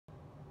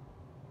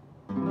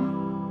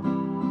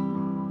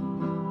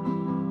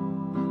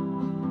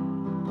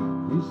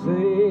You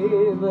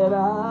say that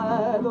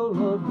I don't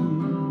love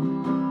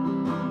you.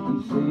 You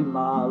say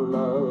my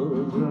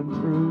love's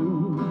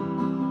untrue.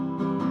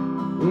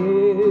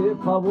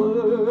 If I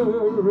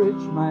were a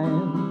rich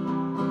man,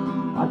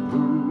 I'd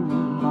prove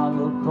my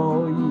love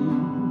for you.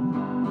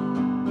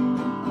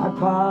 I'd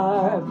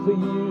buy for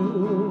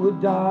you a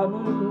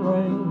diamond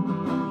ring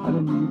and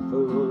a new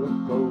full of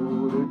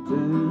gold or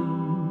two.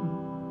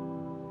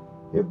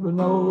 If my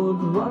nose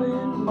was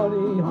running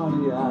money,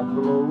 honey, I'd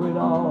blow it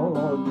all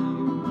on you.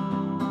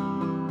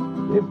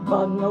 If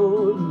my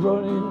nose was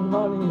running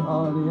money,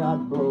 honey,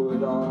 I'd blow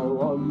it all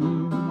on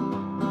you.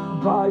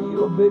 I'd buy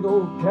you a big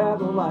old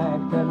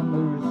Cadillac and a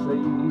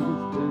Mercedes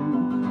too.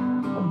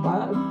 I'd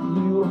buy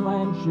you a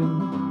mansion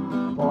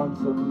on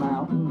some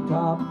mountain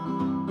top.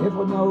 If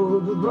my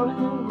nose was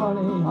running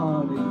money,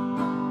 honey,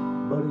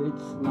 but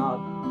it's not.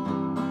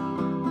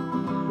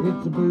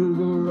 It's a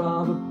booger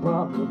of a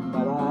problem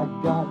that I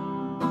got.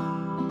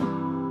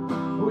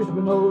 I wish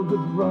my nose was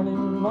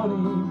running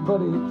money,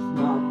 but it's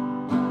not.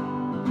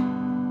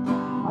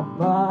 I'd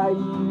buy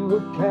you a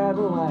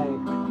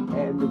Cadillac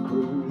and a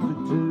cruiser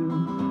too.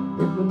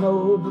 If my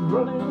nose was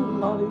running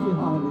money,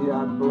 honey,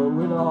 I'd blow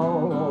it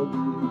all on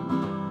you.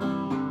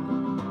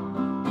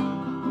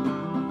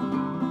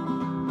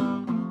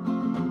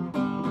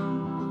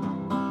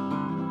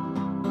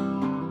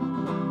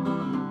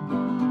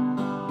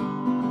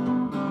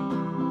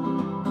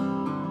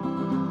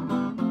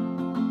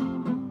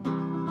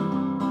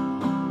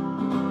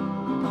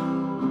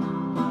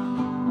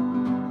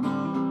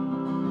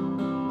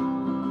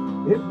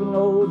 If the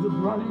nose was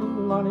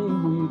running money,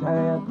 we'd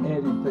have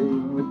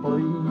anything we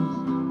please.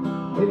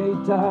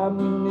 Anytime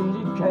we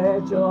needed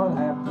cash, all I'd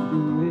have to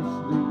do is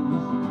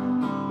sneeze.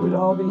 We'd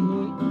all be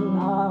eating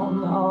high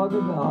on the hog,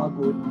 and the hog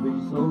wouldn't be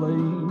so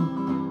lean.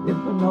 If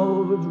the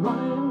nose was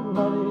running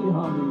money,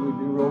 honey, we'd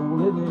be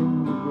rolling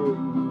in the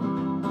green.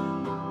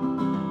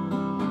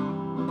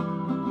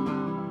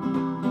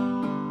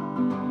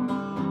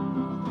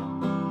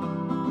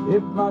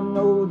 If my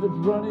nose was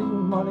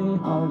running money,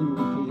 honey, we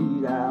could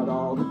eat out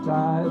all the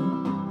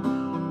time.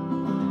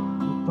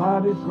 The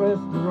finest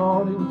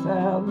restaurant in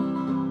town,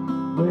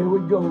 where we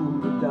go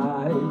to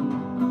dine.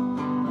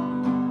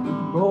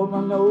 Blow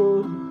my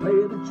nose and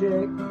pay the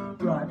check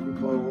right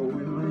before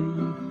we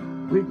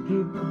leave. We'd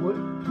keep the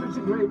waitress a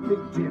great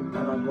big tip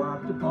that I'd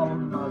wipe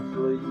upon my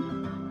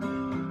sleeve.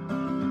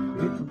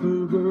 It's a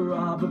booger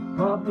of a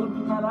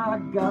problem that I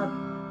got.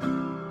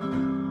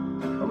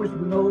 I wish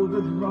my nose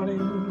was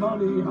running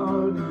money,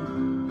 honey,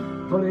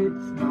 but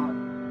it's not.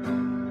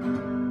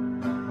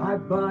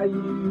 I'd buy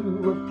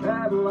you a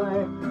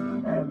Cadillac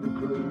and a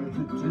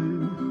cruiser too.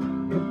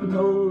 If my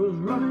nose was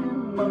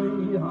running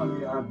money,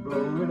 honey, I'd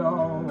blow it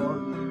all on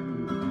you.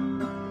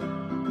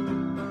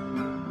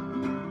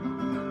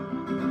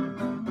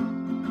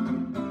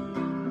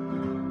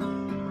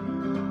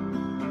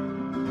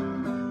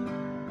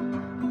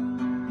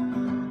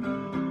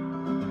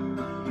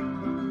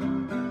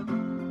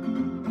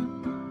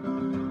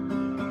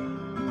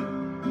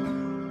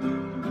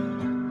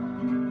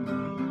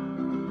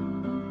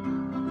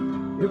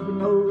 If my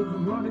nose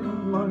was running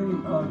money,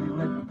 honey,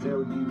 let me tell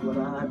you what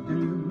I'd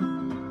do.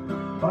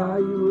 Buy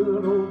you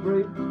an old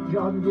great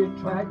John Deere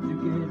tractor,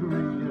 get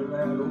rid of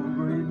that old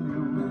red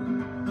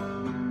mule.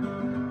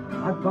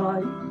 I'd buy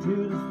you to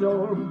the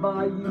store and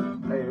buy you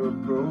a pair of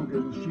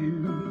broken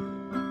shoes.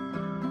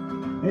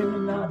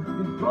 And then I'd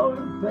be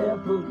floating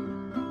barefoot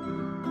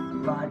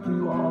like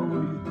you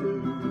always do.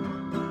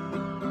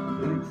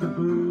 It's a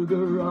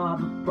booger of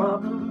a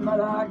problem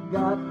that I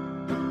got.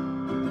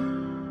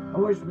 I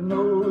wish my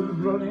nose was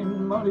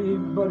running money,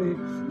 but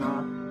it's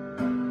not.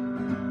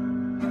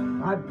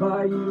 I'd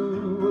buy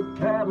you a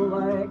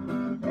Cadillac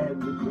and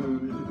a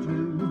cruiser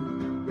too.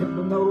 If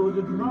my nose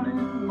was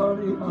running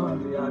money,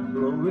 honey, I'd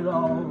blow it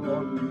all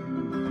on you.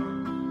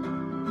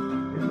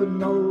 If my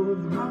nose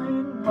was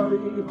running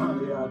money,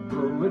 honey, I'd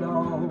blow it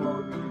all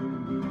on you.